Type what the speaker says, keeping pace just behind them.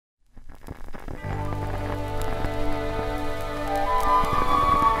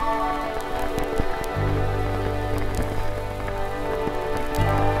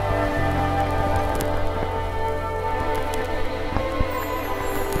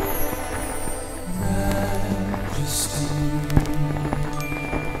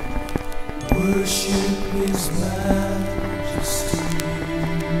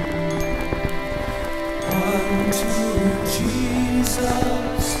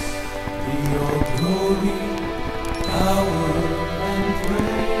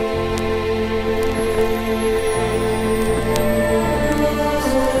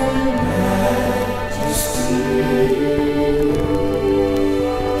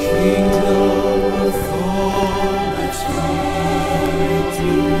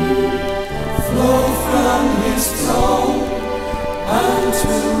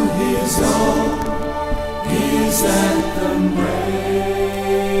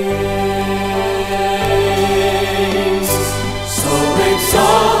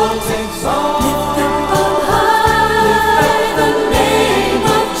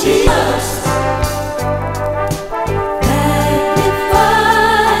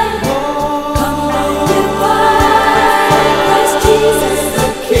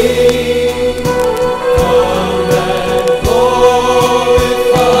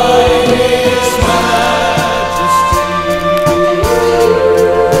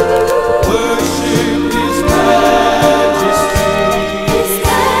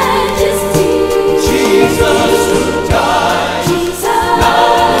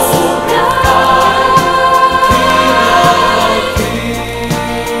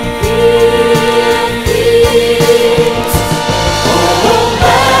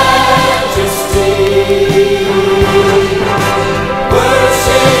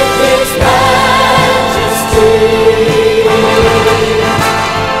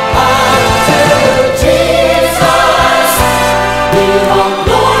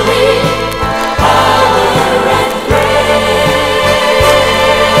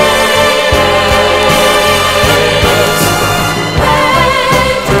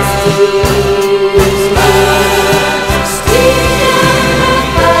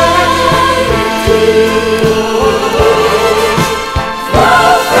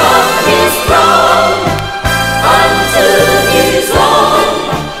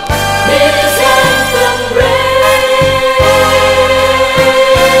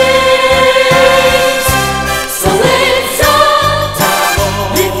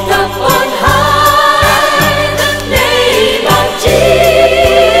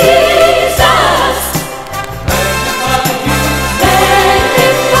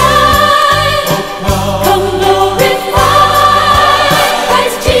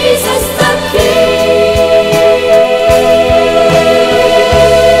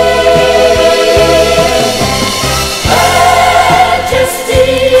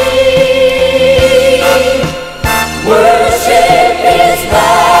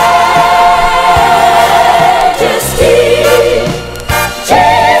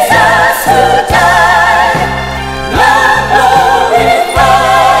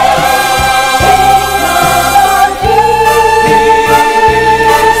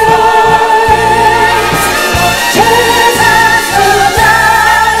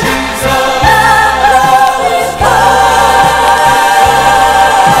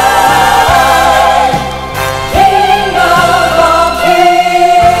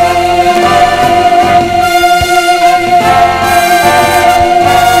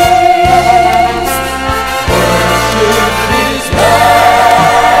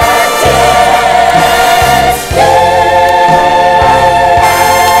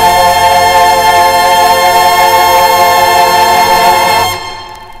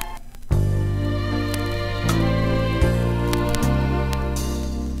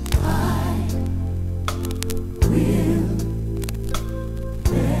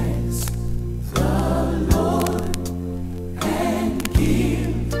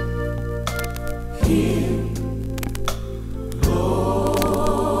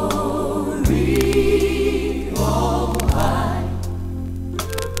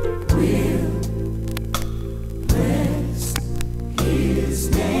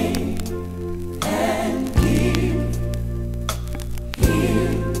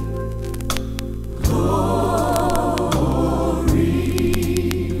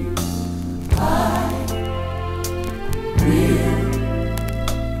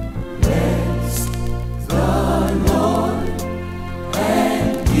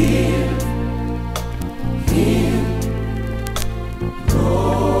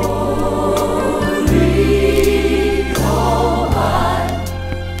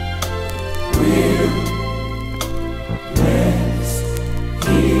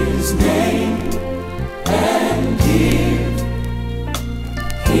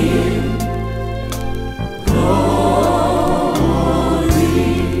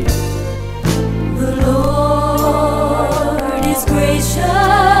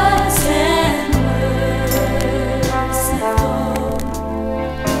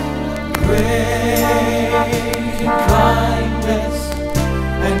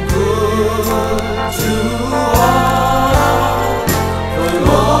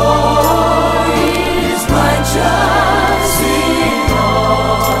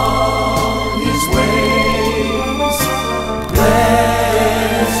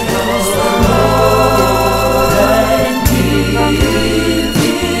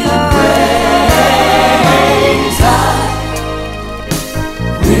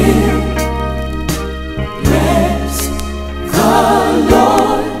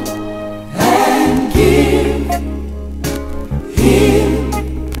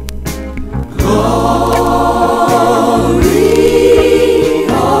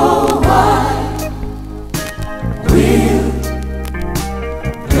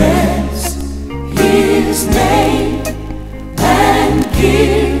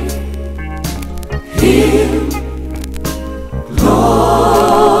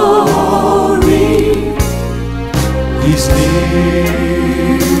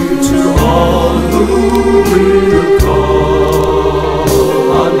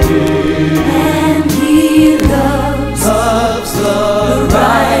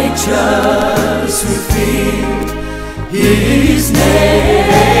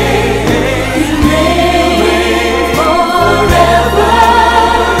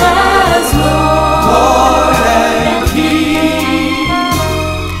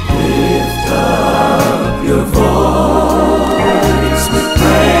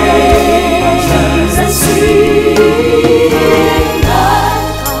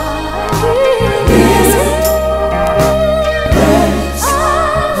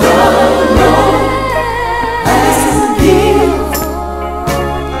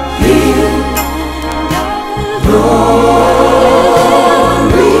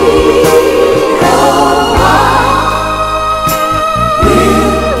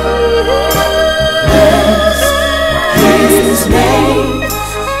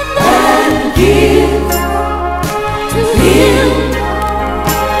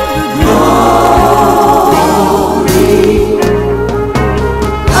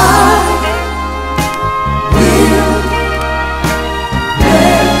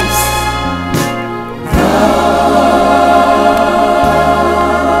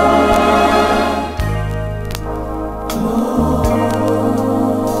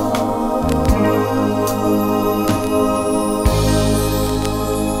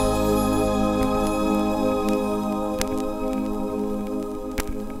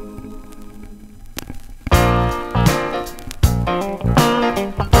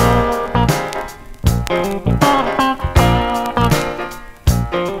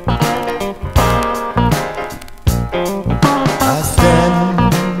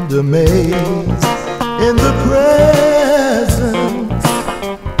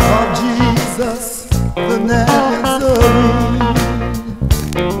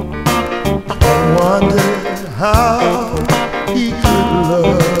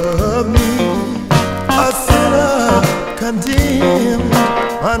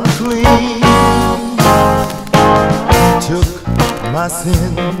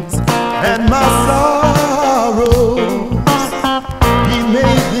and my sorrows. He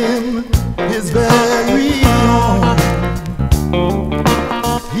made them his very own.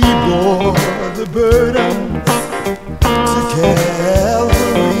 He bore the burdens to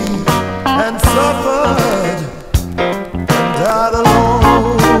Calvary and suffered and died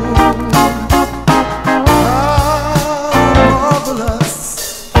alone. How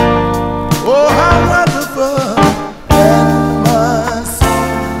marvelous, oh how wonderful, and my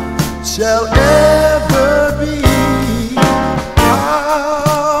soul shall ever be.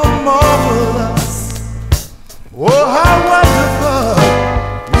 How marvelous, oh how wonderful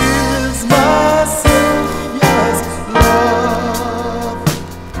is my Savior's love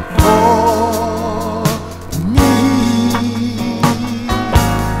for me.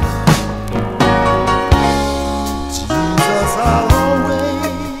 Jesus, I'll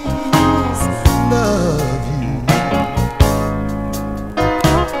always love you.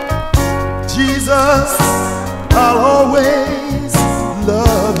 Jesus, I'll always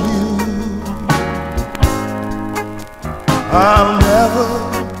love you. I'll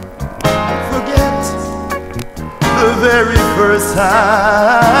never forget the very first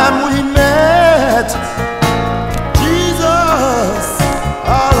time we met. Jesus,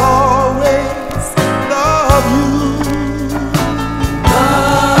 I'll always love you.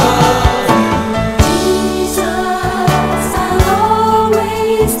 Jesus, I'll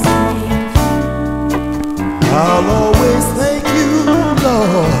always thank you. I'll always thank you,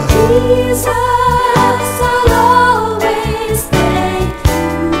 Lord. Jesus, I'll always thank you.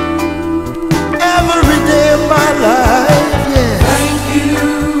 Every day of my life, yes. Thank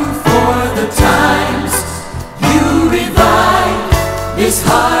you for the times you revive this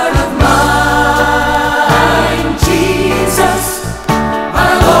heart of mine. Jesus,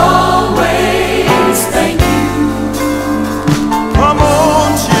 I'll always thank you. Come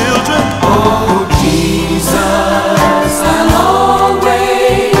on, children. Oh, Jesus, I'll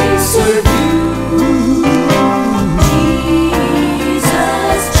always serve you.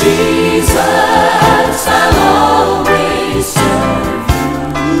 Jesus, Jesus, I'll always serve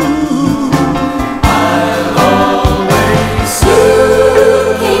you. I'll always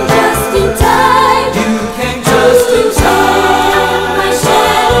serve You came just in time. you. Came just in time. My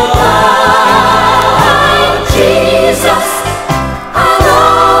shattered life. Jesus, I'll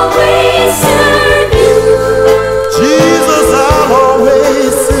always serve you. Jesus, I'll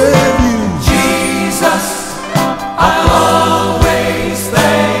always serve you. Jesus, I'll always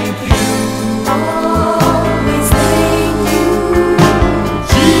thank you. Always thank you.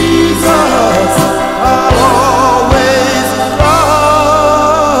 Jesus, I'll always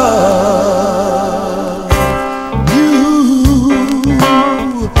love you.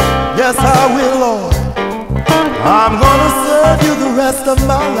 Yes, I will, Lord. I'm gonna serve you the rest of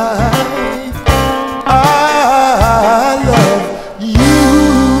my life. I love you.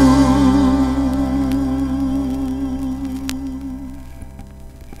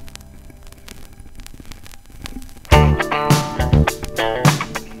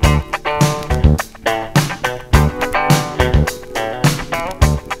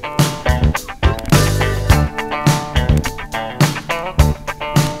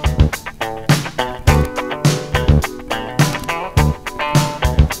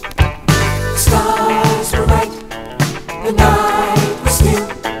 Stars were bright, the night was still.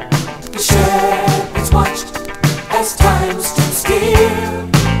 The shepherds watched as time stood still.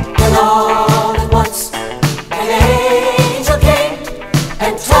 And all at once an angel came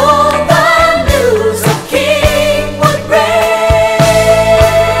and told the news a king would reign.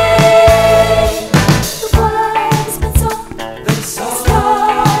 The wise men saw They saw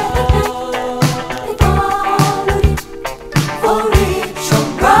star that night. They followed it, for it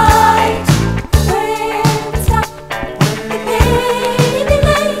shone bright. where it stopped. The baby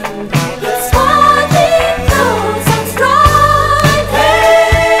lay, its sparkling clothes and striped.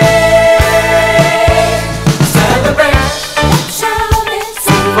 Hey, celebrate, Shout and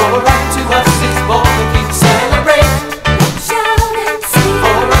sing, for unto us is born a king. Celebrate, shout and sing.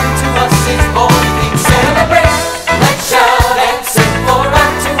 for unto us is born a king. Celebrate, let's shout and sing. For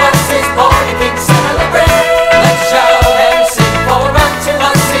unto us is born a king. Celebrate, let's shout and sing. For unto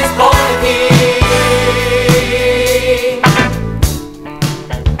us is born a king.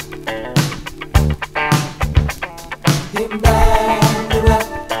 Emmanuel,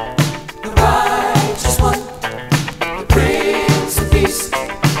 the righteous one, the Prince of Peace,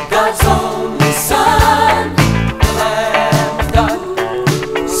 God's only Son, the Lamb of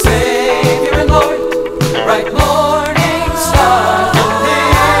God, Savior and Lord, bright morning star, the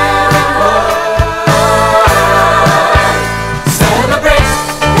living Word.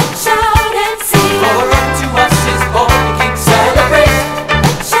 Celebrate,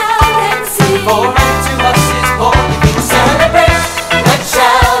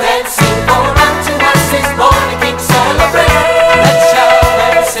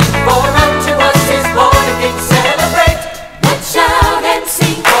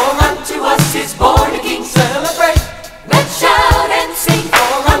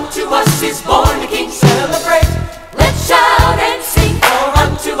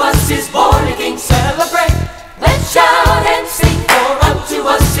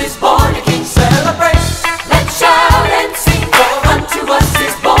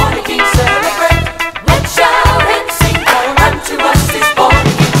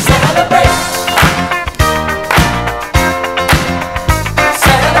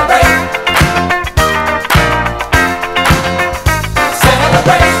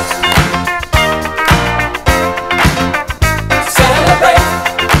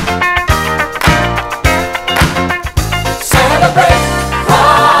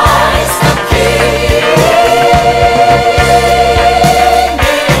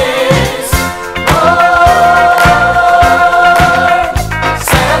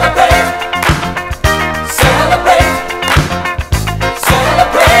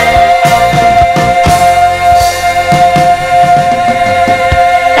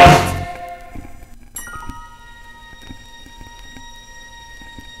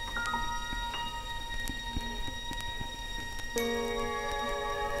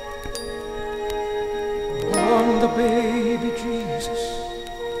 the baby Jesus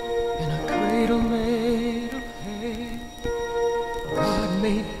in a cradle made of hay. God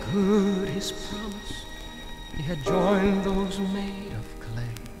made good his promise. He had joined those made of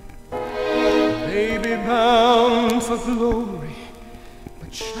clay. Baby bound for glory,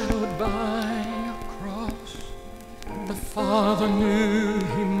 but shadowed by a cross. The Father knew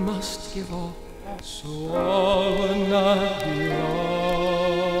he must give all, so all would not be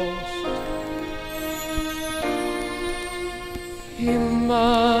lost. He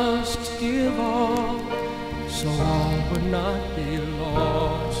must give all, so all would not be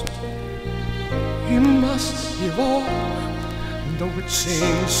lost. He must give all, though it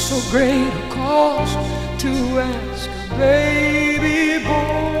seems so great a cause to ask a baby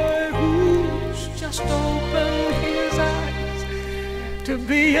boy who's just opened his eyes to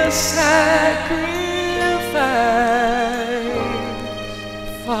be a sacrifice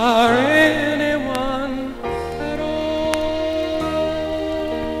for anyone at all.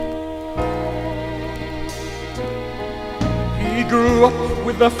 He grew up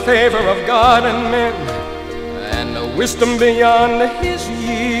with the favor of God and men, and a wisdom beyond his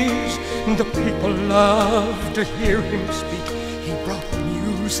years. The people loved to hear him speak. He brought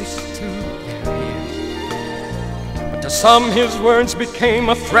music to their ears. But to some his words became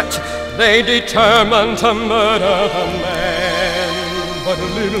a threat. They determined to murder the man. But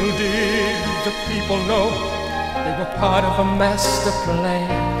little did the people know they were part of a master plan.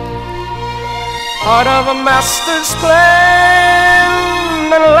 Part of a master's plan.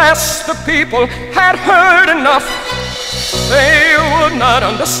 Unless the people had heard enough, they would not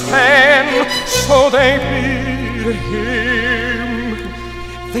understand. So they beat him,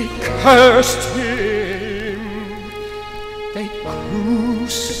 they cursed him, they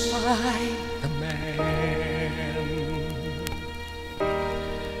crucified the man.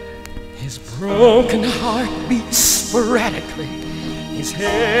 His broken heart beat sporadically, his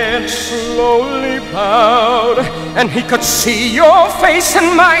head slowly bowed, and he could see your face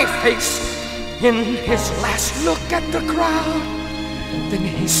and my face in his last look at the crowd. Then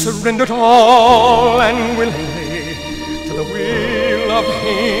he surrendered all and willingly to the will of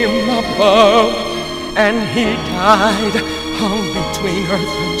him above, and he died hung between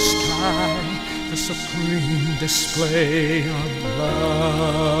earth and sky, the supreme display of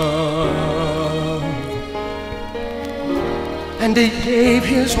love. And he gave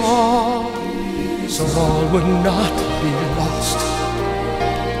his all, so all would not be lost.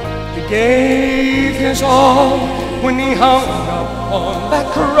 He gave his all when he hung up on that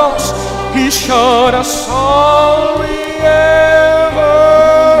cross. He showed us all we ever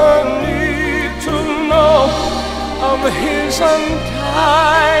need to know of his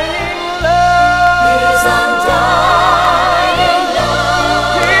undying love. His undying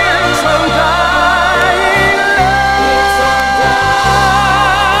love. His undying love.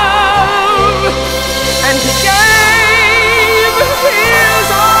 And he gave his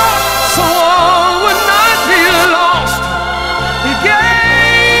all, so all would not be lost. He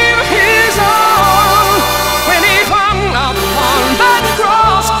gave his all when he hung upon that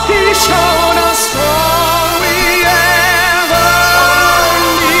cross. He showed us all we ever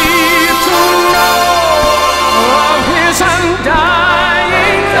need to know of his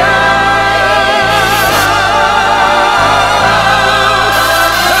undying love.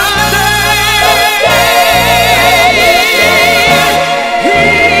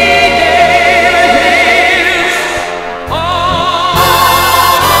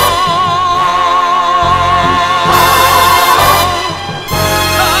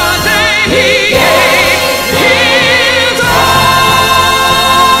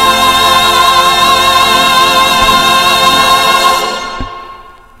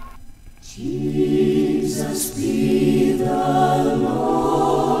 Jesus be the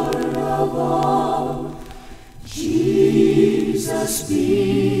Lord of all. Jesus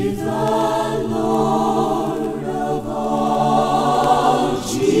be the Lord of all.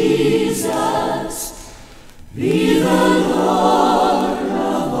 Jesus be the Lord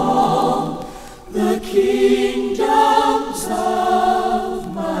of all the kingdoms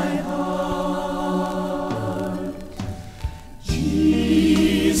of my heart.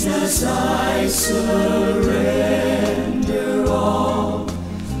 Jesus, I surrender all.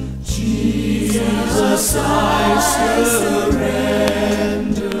 Jesus, I surrender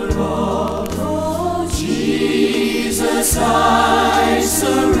all. Oh, Jesus, I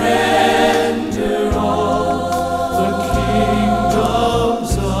surrender all the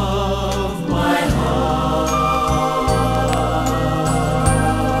kingdoms of my heart.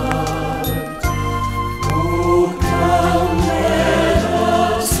 Oh, come, let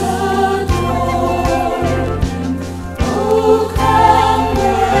us adore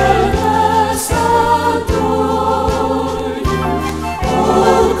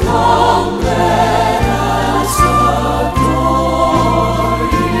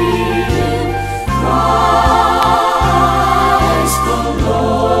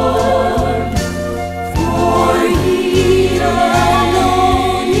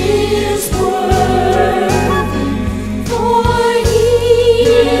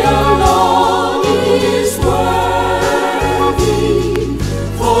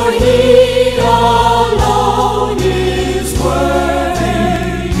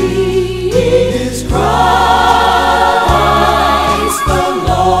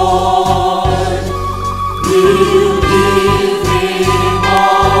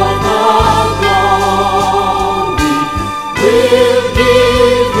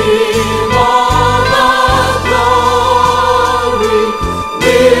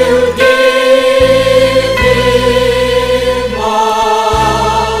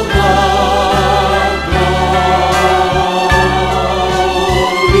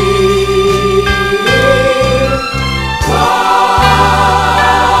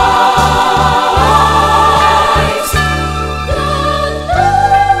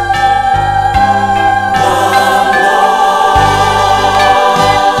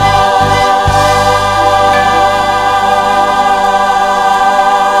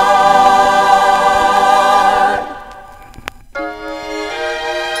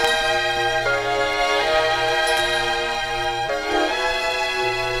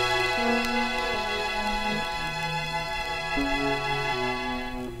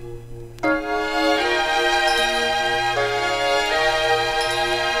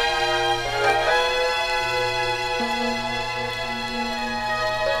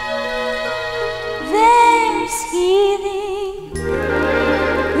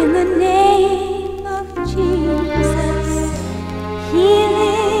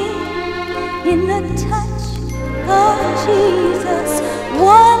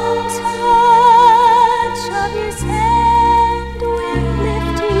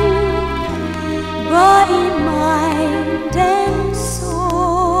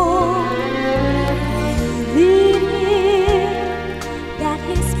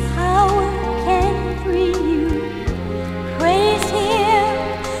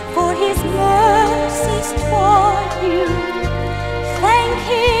thank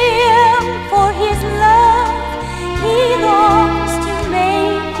Him for His love. He longs to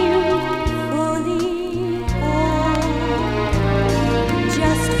make you fully whole.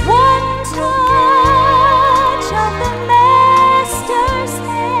 Just one touch of the Master's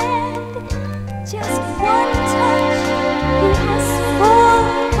hand, just one touch, He has full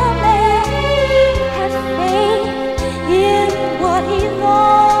command. Have faith in what He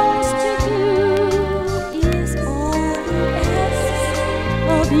longs to do, is all He asks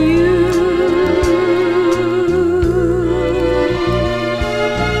of you.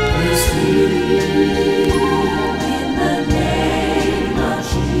 There's healing in the name of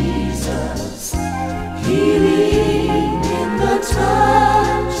Jesus. Healing in the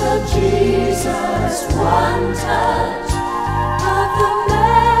touch of Jesus. One touch of the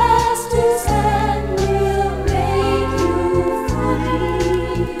Master's hand will make you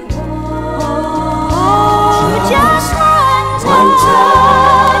fully whole. Just one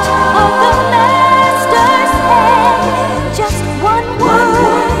touch of the Master's hand, just one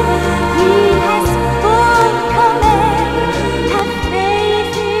word. He has full command. Have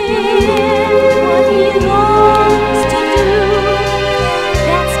faith in what He longs to do.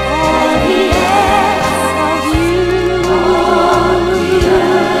 That's all He asks of you.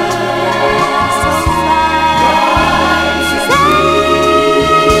 So rise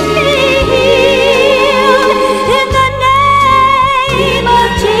and be healed in the name of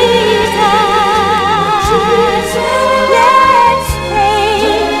Jesus. Let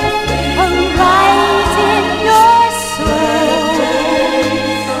faith arise in your soul.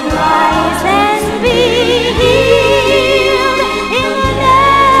 Rise and be healed in the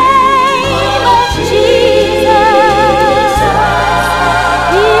name of Jesus.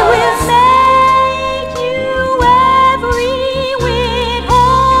 He will make you every whit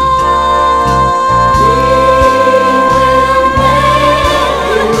whole. He will make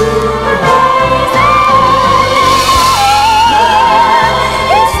you rise and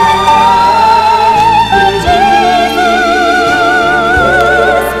it's the name of Jesus.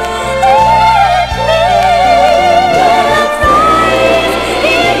 Let me rise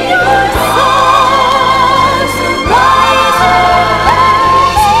in your souls. Rise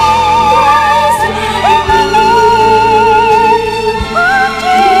in the name of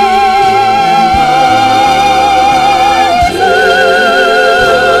Jesus.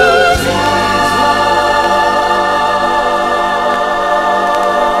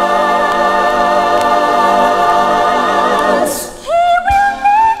 He will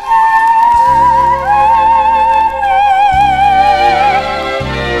make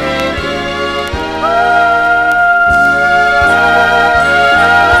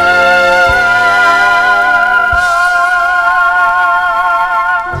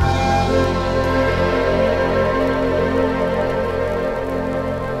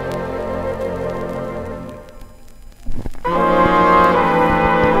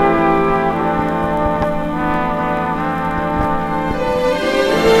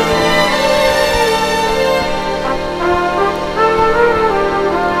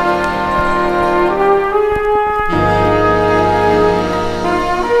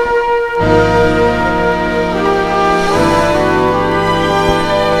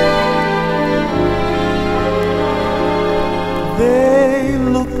They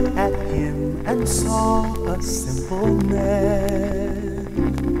looked at him and saw a simple man,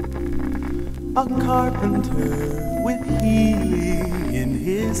 a carpenter with healing in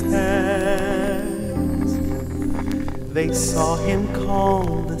his hands. They saw him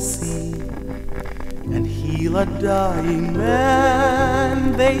calm the sea and heal a dying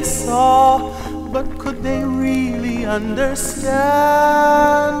man. They saw, but could they really understand?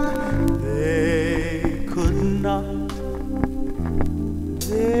 They could not.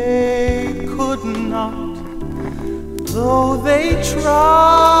 They could not, though they tried,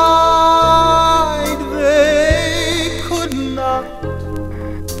 they could not.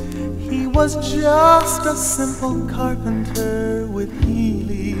 He was just a simple carpenter with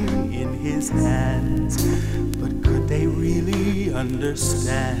healing in his hands. But could they really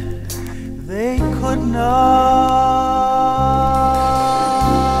understand? They could not.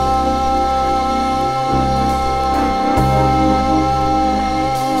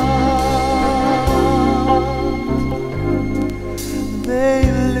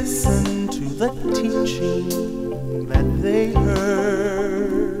 The teaching that they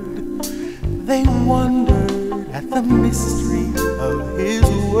heard, they wondered at the mystery of His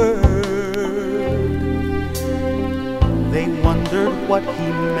word. They wondered what He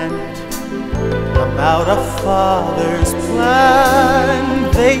meant about a Father's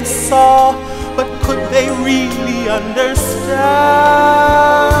plan. They saw, but could they really understand?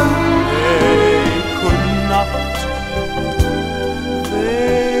 They could not.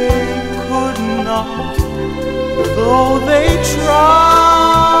 They could not, though they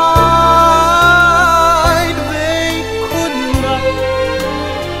tried. They could not.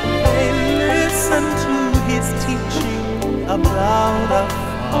 They listened to his teaching about a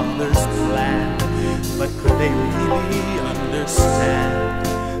father's plan, but could they really understand?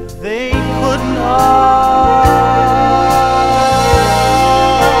 They could not.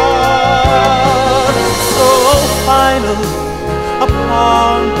 So finally,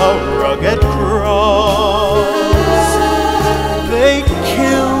 upon a rugged cross, they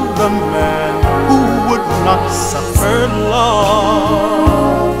killed the man who would not suffer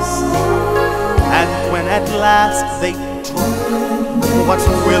loss. And when at last they took what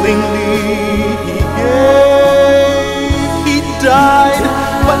willingly he gave, he died,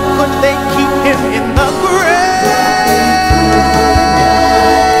 but could they keep him in the grave?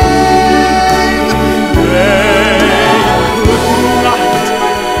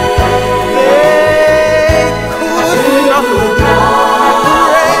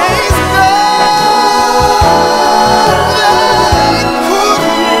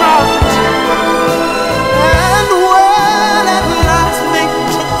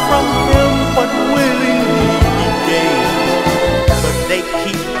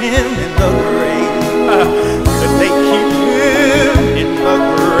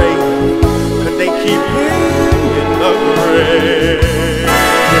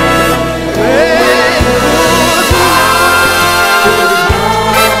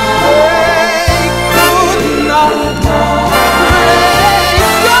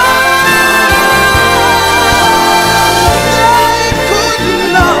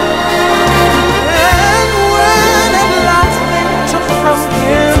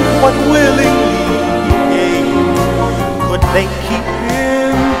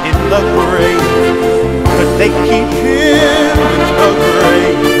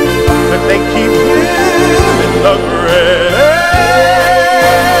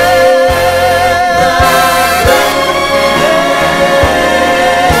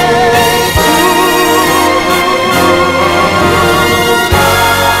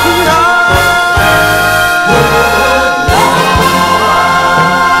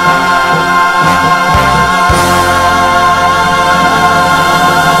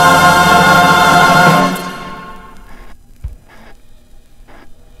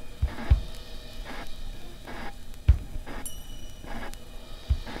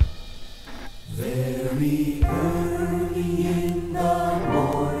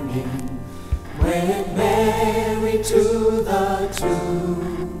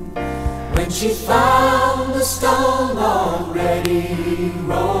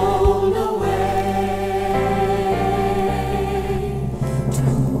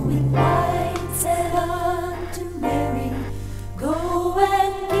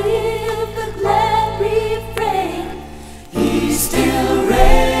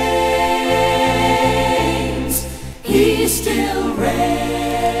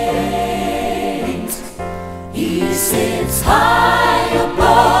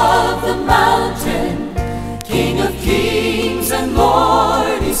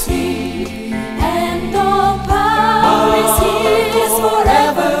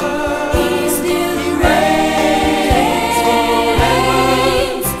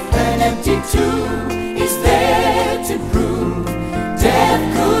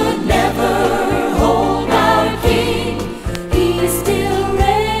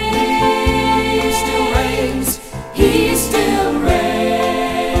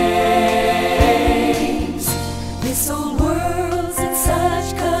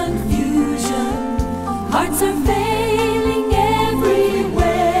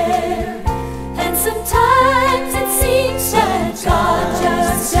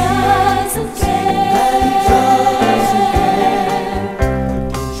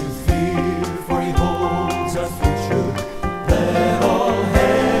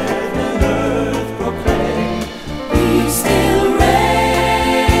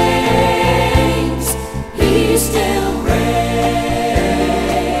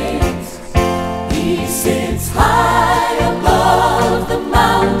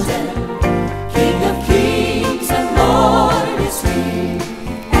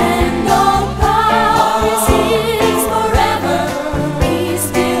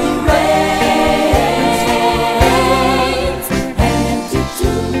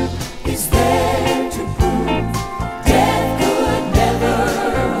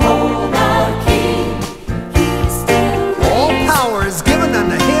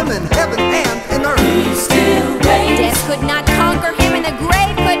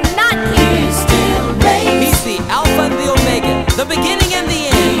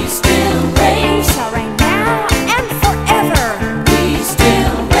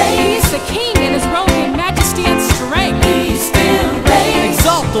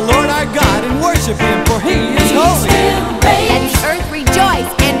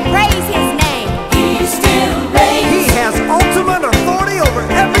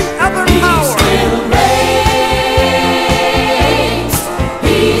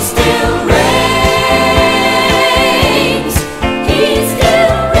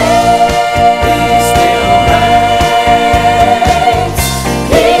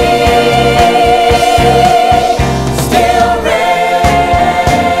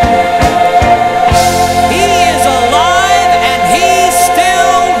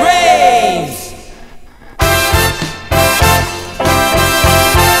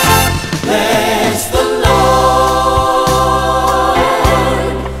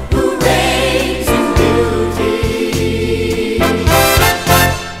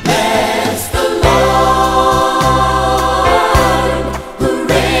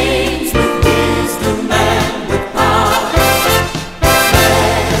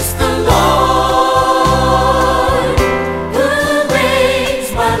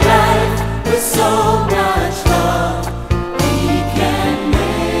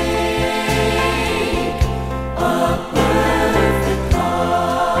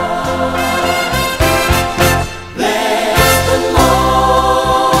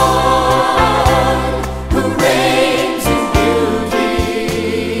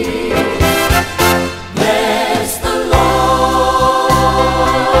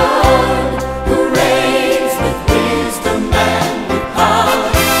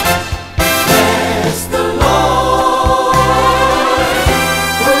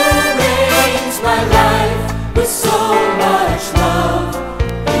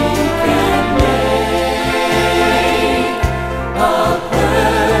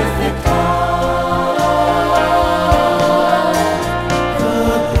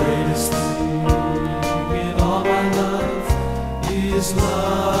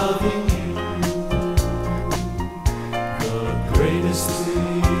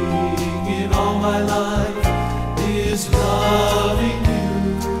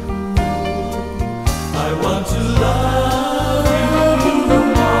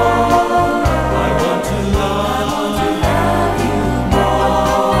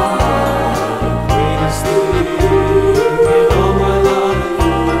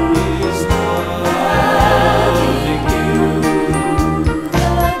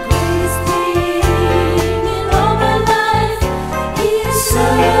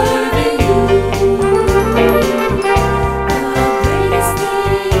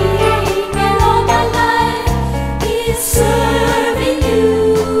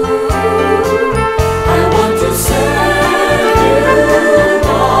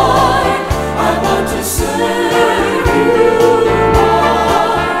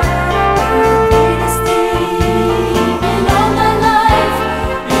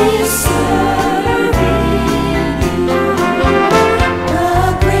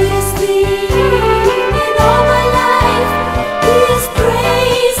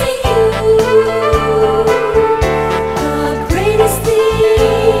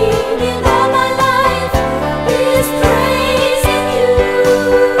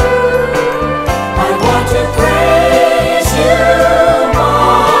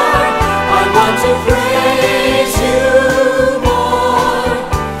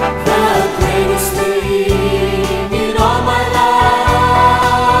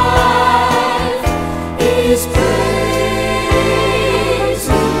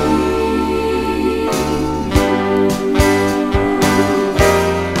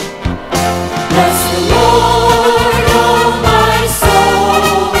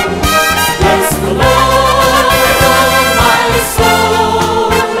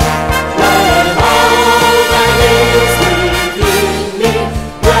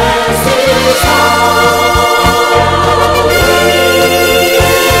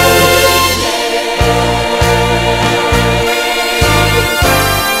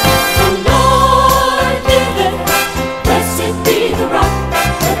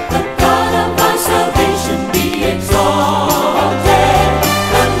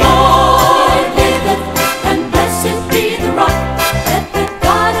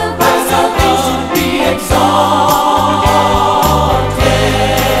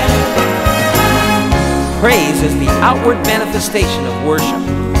 manifestation of worship.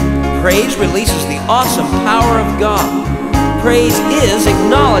 Praise releases the awesome power of God. Praise is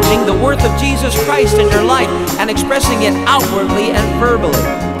acknowledging the worth of Jesus Christ in your life and expressing it outwardly and verbally.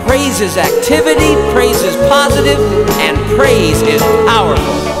 Praise is activity, praise is positive, and praise is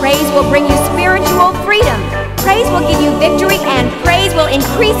powerful. Praise will bring you spiritual freedom. Praise will give you victory, and praise will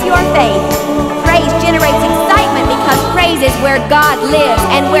increase your faith. Praise generates excitement because praise is where God lives,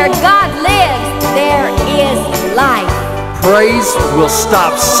 and where God lives, there is life. Praise will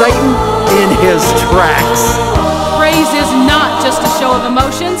stop Satan in his tracks. Praise is not just a show of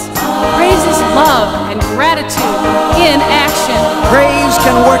emotions. Praise is love and gratitude in action. Praise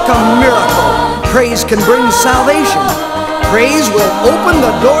can work a miracle. Praise can bring salvation. Praise will open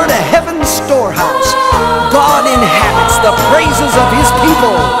the door to heaven's storehouse. God inhabits the praises of his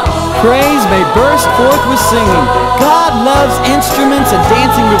people. Praise may burst forth with singing. God loves instruments and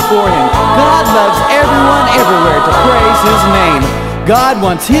dancing before him. God loves everyone everywhere to praise his name. God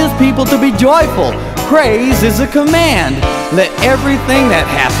wants his people to be joyful. Praise is a command. Let everything that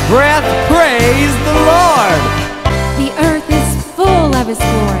hath breath praise the Lord. The earth is full of his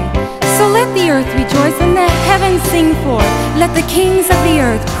glory. So let the earth rejoice and the heavens sing forth. Let the kings of the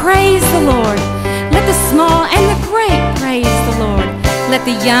earth praise the Lord. Let the small and the great praise the Lord. Let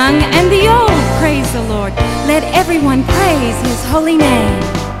the young and the old praise the Lord. Let everyone praise his holy name.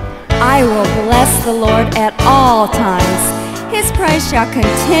 I will bless the Lord at all times. His praise shall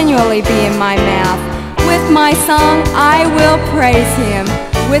continually be in my mouth. With my song, I will praise him.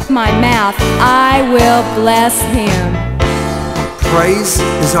 With my mouth, I will bless him. Praise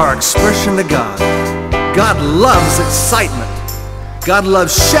is our expression to God. God loves excitement. God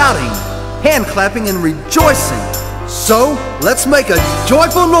loves shouting, hand clapping, and rejoicing. So, let's make a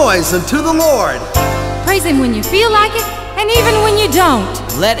joyful noise unto the Lord. Praise him when you feel like it, and even when you don't.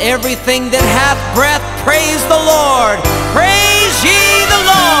 Let everything that hath breath praise the Lord. Praise ye the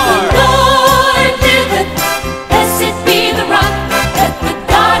Lord. The Lord liveth, blessed be the rock. Let the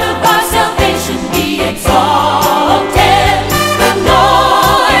God of our salvation be exalted. The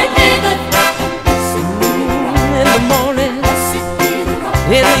Lord liveth, blessed be the rock. In the morning, Blessed be the rock.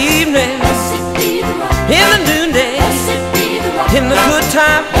 in the evening, Blessed be the rock. in the noonday, Blessed be the rock. in the good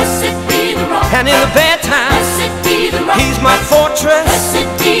time, Blessed be the rock. and in the bad time. Blessed be the rock. He's my fortress. Blessed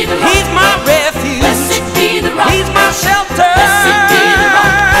be the rock. He's my refuge. Blessed be the rock. He's my shelter. Blessed be the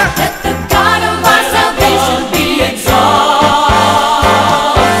rock. Let the God of our salvation be exalted.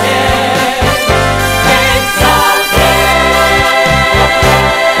 Exalted.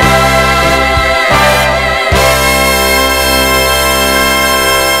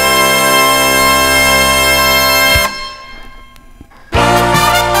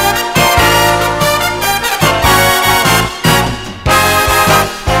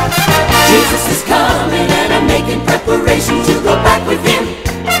 Jesus is coming and I'm making preparation to go back with him.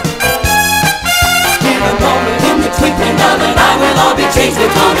 In a moment, in the twinkling of an eye, we'll all be changed.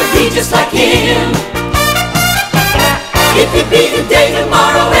 We're gonna be just like him. If it be today,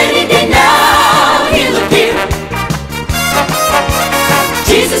 tomorrow, any day now, he'll appear.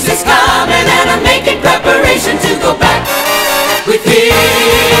 Jesus is coming and I'm making preparation to go back with him.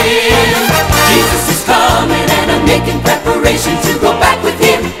 Jesus is coming and I'm making preparation to go back with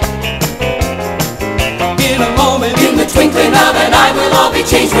him. In a moment, in the twinkling of an eye, we'll all be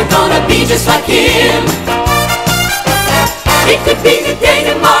changed. We're gonna be just like him. It could be today,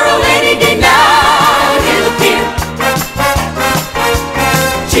 tomorrow, any day now, he'll appear.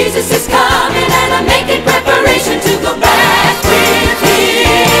 Jesus is coming and I'm making preparation to go back with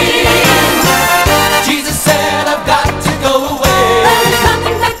him. Jesus said I've got to go away, but I'm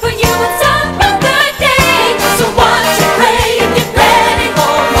coming back for you on some other day. So watch and pray and get ready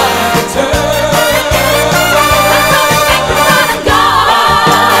for my return. I'm coming back to front of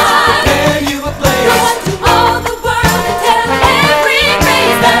God. Prepare you a place. Go to all the world and tell every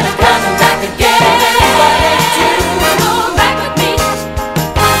race that I'm coming back again. Go back with me.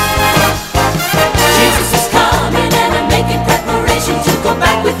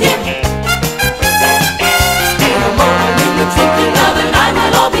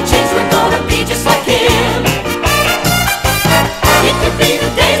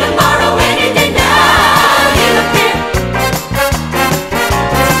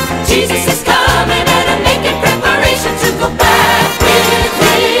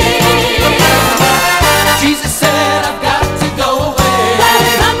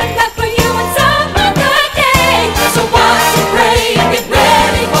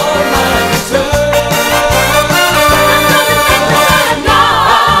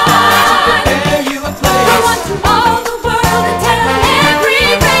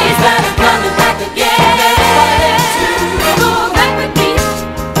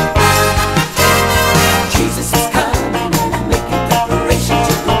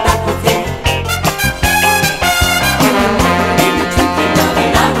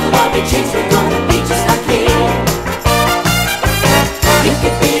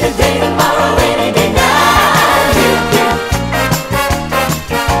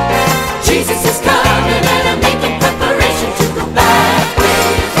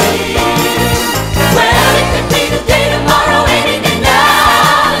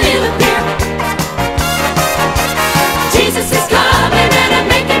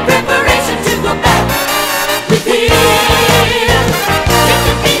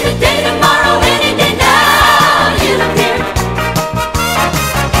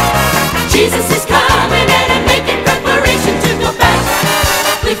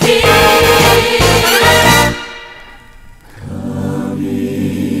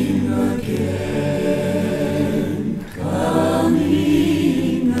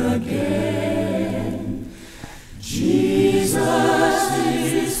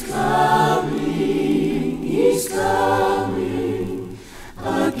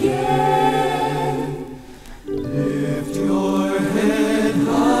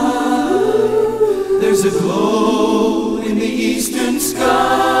 There's a glow in the eastern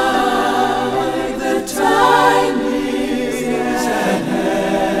sky. The time is at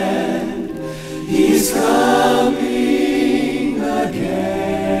hand. He's coming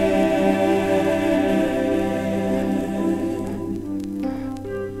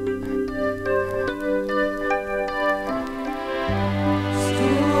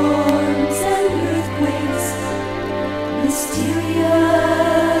Storms and earthquakes, mysterious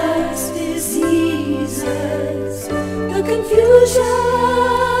diseases, the confusion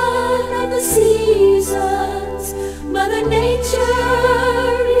of the seasons. Mother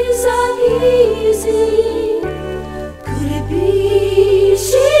Nature is uneasy. Could it be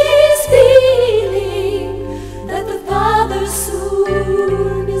she's feeling that the Father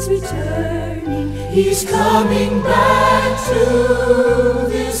soon is returning? He's coming back to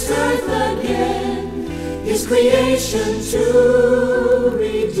this earth again, His creation to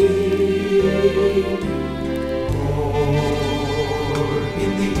redeem. Or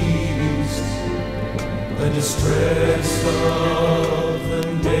in the east, the distress of the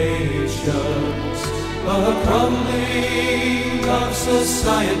nations, a crumbling of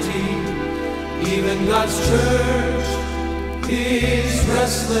society, even God's church is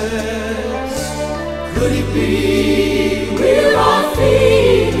restless. Could it be we're all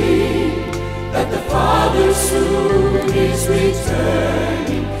feeling that the Father soon is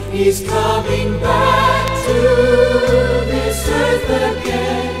returning? He's coming back to this earth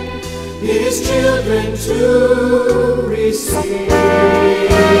again, His children to receive.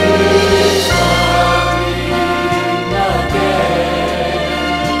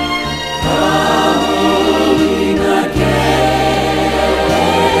 Coming again,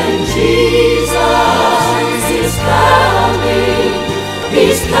 Jesus is coming,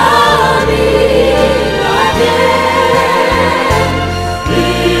 He's coming again.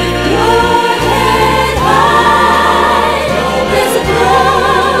 Lift your head high, there's a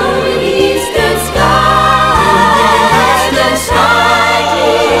glow in the eastern sky, the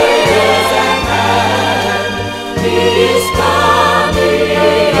shining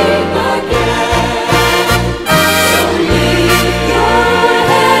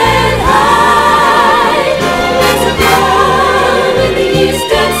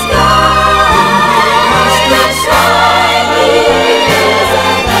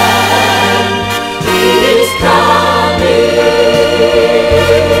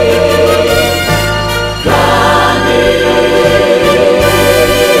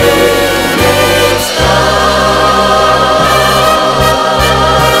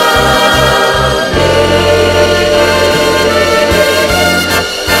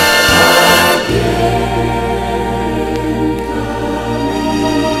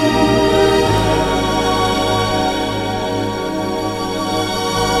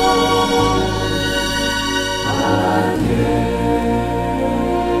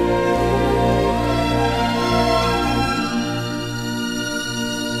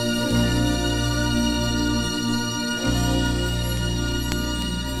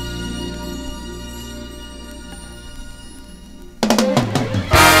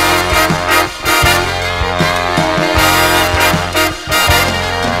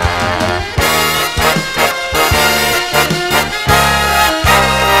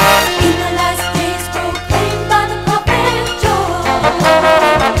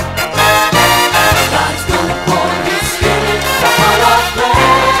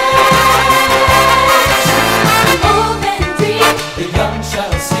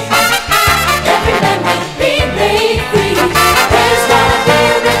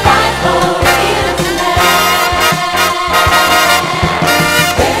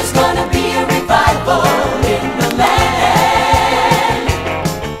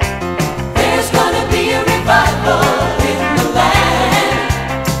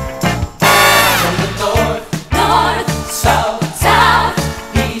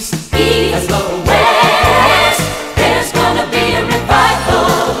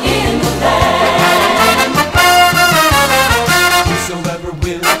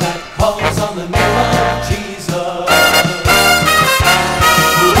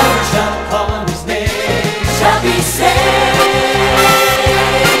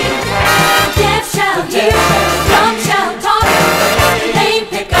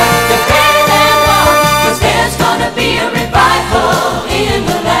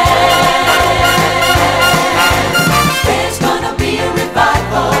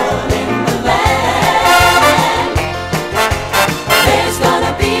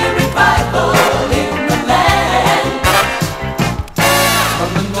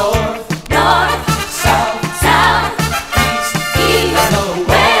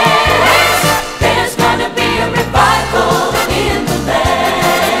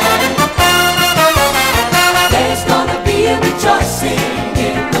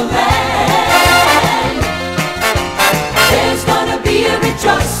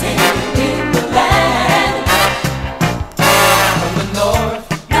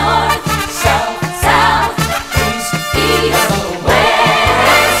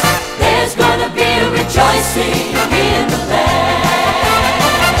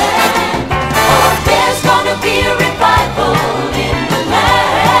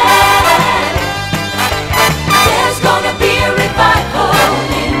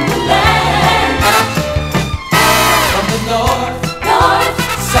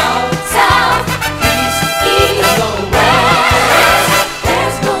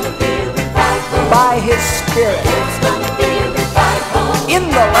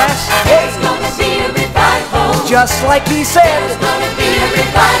just like he said.